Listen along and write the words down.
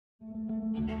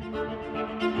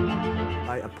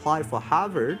I applied for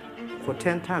Harvard for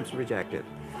 10 times, rejected.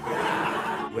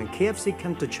 When KFC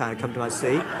came to China, come to my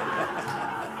city,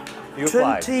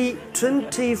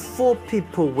 24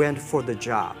 people went for the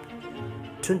job.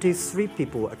 23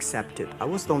 people were accepted. I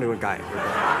was the only one guy.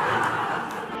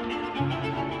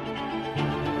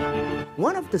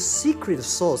 One of the secret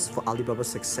sources for Alibaba's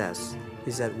success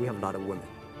is that we have a lot of women.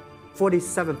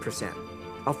 47%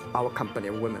 of our company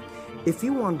are women. If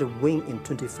you want to win in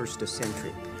 21st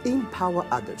century, empower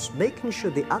others, making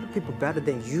sure the other people better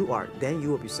than you are, then you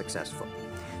will be successful.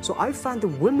 So I find the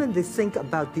women, they think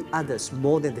about the others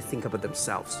more than they think about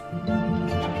themselves.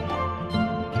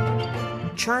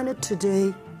 China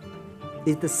today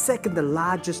is the second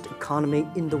largest economy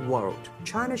in the world.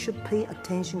 China should pay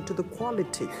attention to the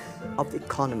quality of the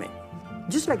economy.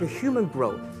 Just like a human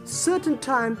growth, certain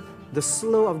time the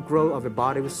slow of growth of your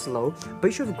body was slow, but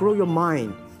you should grow your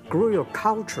mind, grow your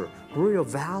culture, grow your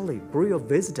value, grow your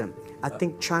wisdom. I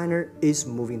think China is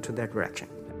moving to that direction.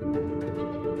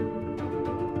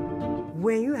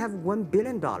 When you have $1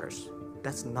 billion,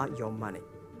 that's not your money.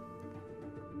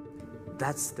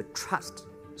 That's the trust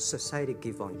society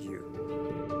gives on you.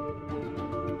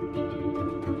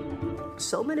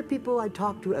 So many people I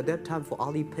talked to at that time for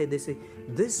Alipay, they say,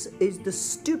 this is the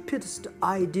stupidest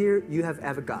idea you have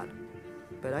ever got.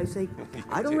 But I say,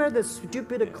 I don't wear the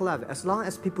stupid clever as long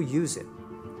as people use it.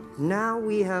 Now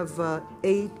we have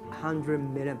 800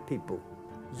 million people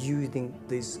using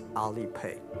this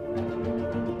Alipay.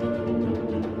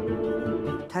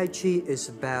 Tai Chi is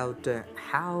about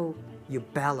how you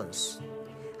balance,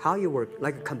 how you work,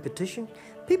 like a competition.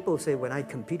 People say when I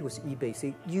compete with eBay,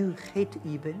 say, you hate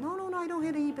eBay. No, I don't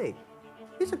hate eBay.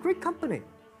 It's a great company.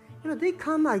 They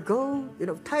come, I go.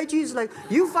 Tai Chi is like,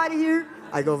 you fight here,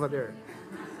 I go over there.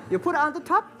 You put it on the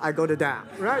top, I go to down,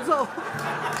 right? So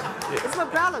it's a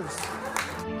balance.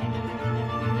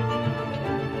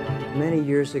 Many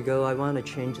years ago, I want to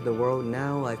change the world.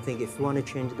 Now I think if we want to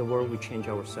change the world, we change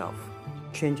ourselves.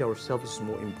 Change ourselves is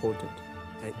more important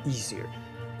and easier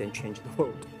than change the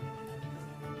world.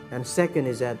 And second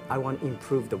is that I want to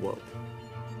improve the world.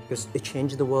 Because to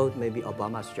change the world may be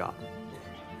Obama's job.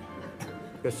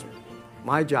 Because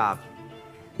my job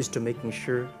is to making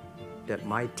sure that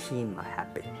my team are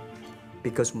happy.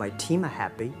 Because my team are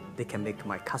happy, they can make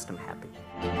my customer happy.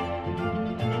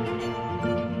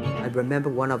 I remember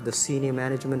one of the senior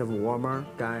management of Walmart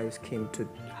guys came to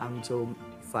Hangzhou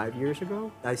 5 years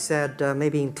ago. I said,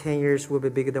 maybe in 10 years we'll be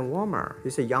bigger than Walmart. He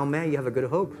said, young man, you have a good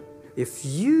hope. If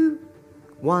you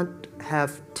want to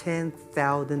have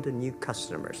 10,000 new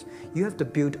customers, you have to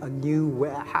build a new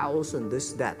warehouse and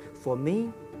this, that. For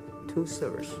me, 2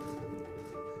 servers.